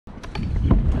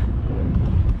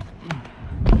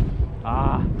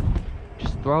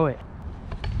throw it.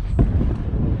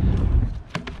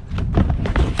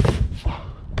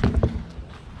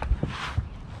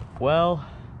 Well,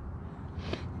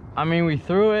 I mean, we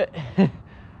threw it.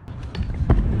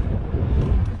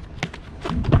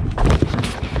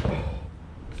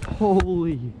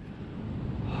 Holy,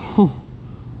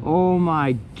 oh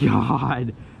my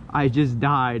God, I just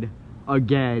died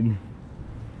again.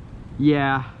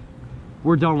 Yeah,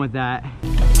 we're done with that.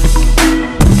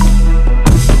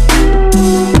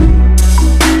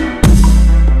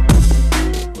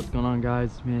 What's going on,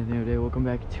 guys? It's me, Anthony O'Day. Welcome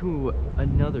back to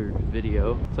another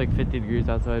video. It's like 50 degrees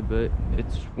outside, but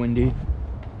it's windy.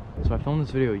 So I filmed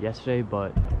this video yesterday,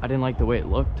 but I didn't like the way it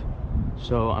looked,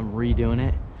 so I'm redoing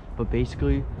it. But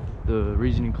basically, the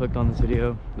reason you clicked on this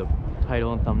video, the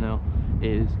title and thumbnail,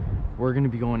 is we're gonna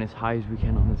be going as high as we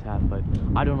can on this half pipe.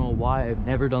 I don't know why, I've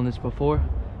never done this before,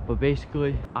 but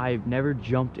basically I've never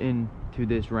jumped into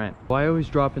this ramp. So I always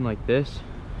drop in like this.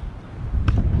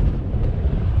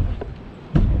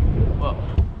 Whoa.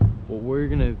 What we're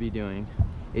gonna be doing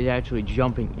is actually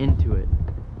jumping into it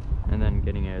and then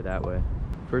getting air that way.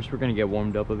 First, we're gonna get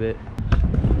warmed up a bit.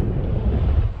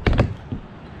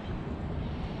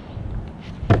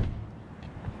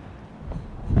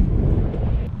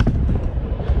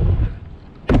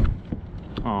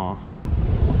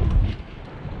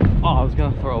 Oh, I was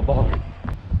gonna throw a ball.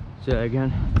 Say that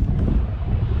again.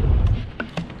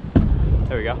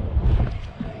 There we go.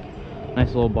 Nice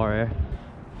little bar air.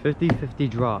 50-50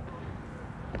 drop.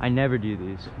 I never do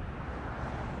these.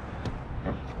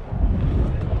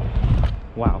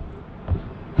 Wow.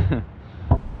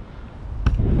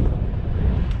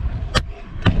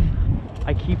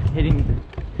 I keep hitting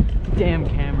the damn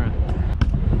camera.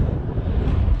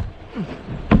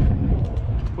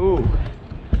 Ooh.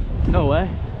 No way.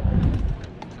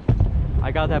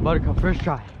 I got that buttercup first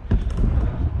try.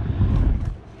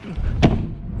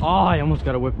 Oh, I almost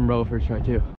got a whip and roll first try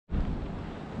too.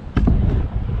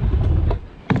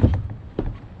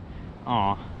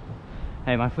 Aw.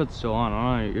 Hey, my foot's still on. I don't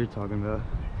know what you're talking about.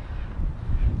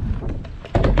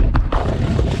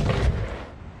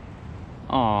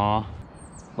 Aw.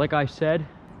 Like I said,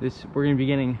 we're gonna be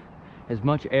getting as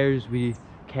much air as we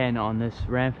can on this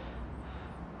ramp,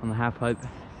 on the half pipe.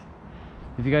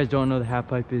 If you guys don't know, the half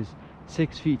pipe is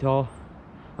 6 feet tall,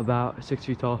 about 6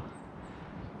 feet tall.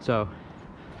 So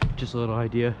just a little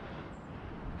idea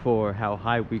for how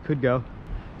high we could go.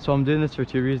 So I'm doing this for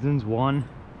two reasons. One,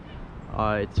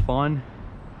 it's fun,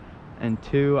 and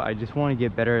two, I just want to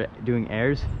get better at doing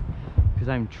airs because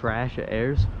I'm trash at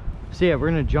airs. So yeah, we're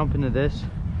gonna jump into this,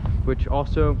 which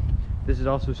also, this is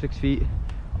also 6 feet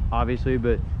obviously,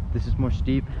 but this is more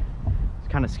steep. It's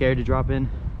kind of scared to drop in,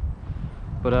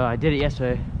 but I did it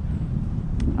yesterday.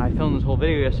 I filmed this whole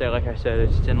video yesterday, like I said. I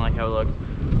just didn't like how it looked,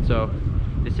 so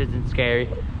this isn't scary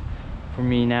for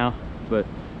me now, but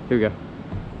here we go.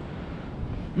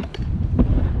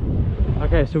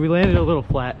 Okay, so we landed a little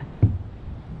flat,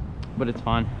 but it's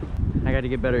fine. I got to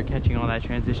get better at catching all that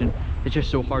transition. It's just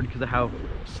so hard because of how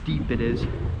steep it is.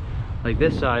 Like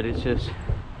this side, it's just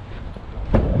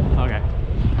okay,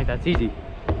 like that's easy,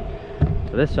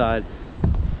 but this side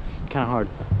kind of hard.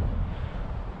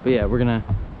 But yeah, we're gonna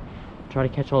try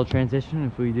to catch all the transition.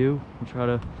 If we do, we'll try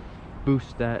to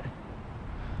boost that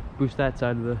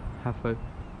side of the half pipe.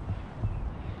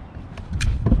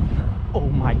 Oh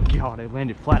my God, I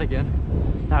landed flat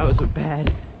again. That was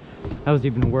bad. That was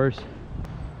even worse.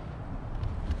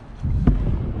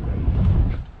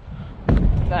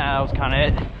 That was kind of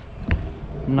it.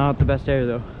 Not the best air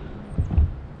though,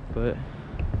 but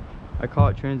I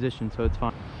caught transition, so it's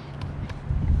fine.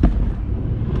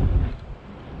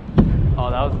 Oh,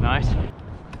 that was nice.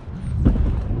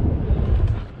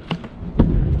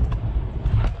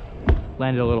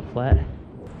 Landed a little flat.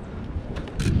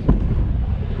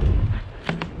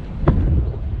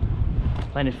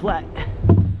 Landed flat.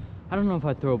 I don't know if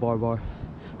I'd throw a bar.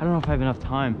 I don't know if I have enough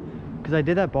time, because I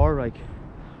did that bar like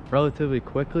relatively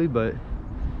quickly, but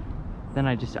then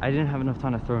I didn't have enough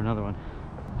time to throw another one.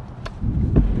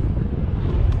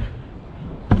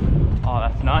 Oh,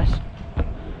 that's nice.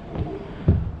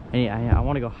 I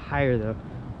want to go higher though.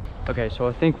 Okay, so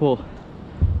I think we'll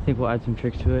add some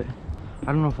tricks to it. I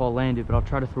don't know if I'll land it, but I'll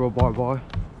try to throw a bar.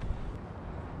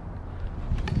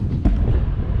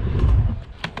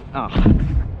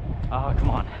 Oh, come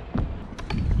on.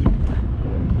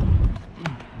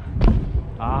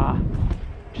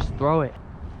 Just throw it.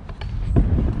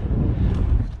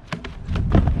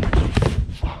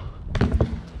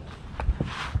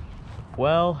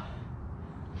 Well,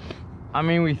 I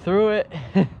mean, we threw it.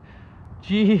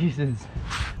 Jesus.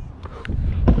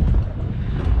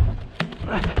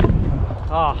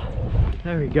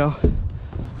 There we go.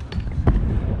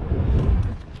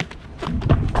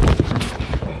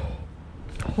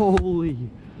 Holy.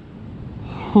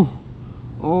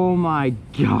 Oh my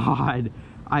God.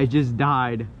 I just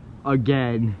died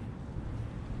again.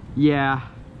 Yeah,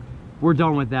 we're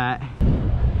done with that.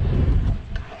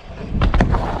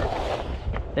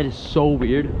 That is so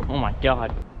weird. Oh my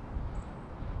God.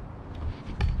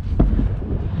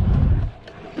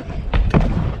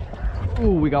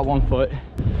 Ooh, we got 1 foot.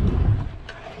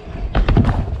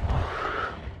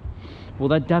 Well,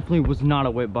 that definitely was not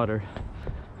a whip butter.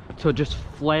 So just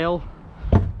flail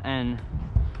and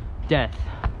death.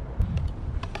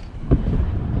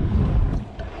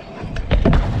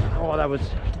 Oh, that would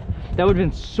have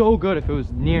been so good if it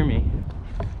was near me.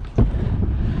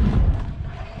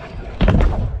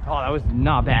 Oh, that was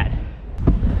not bad.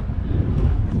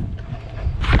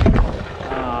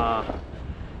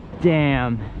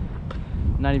 Damn.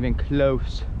 Not even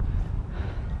close.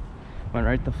 Went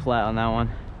right to flat on that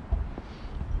one.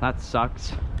 That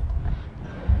sucks.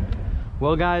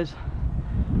 Well guys,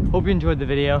 hope you enjoyed the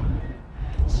video.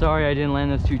 Sorry I didn't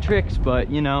land those 2 tricks, but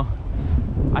you know,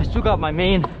 I still got my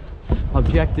main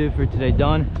objective for today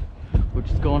done,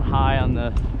 which is going high on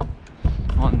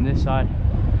this side,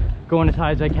 going as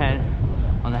high as I can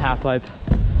on the half pipe.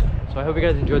 So I hope you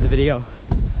guys enjoyed the video.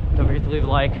 Don't forget to leave a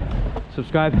like,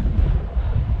 subscribe,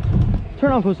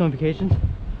 turn on post notifications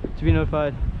to be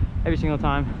notified every single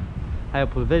time I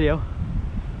upload a video,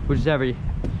 which is every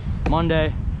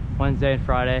Monday, Wednesday, and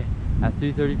Friday at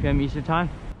 3:30 p.m. Eastern time.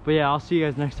 But yeah, I'll see you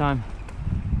guys next time.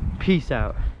 Peace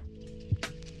out.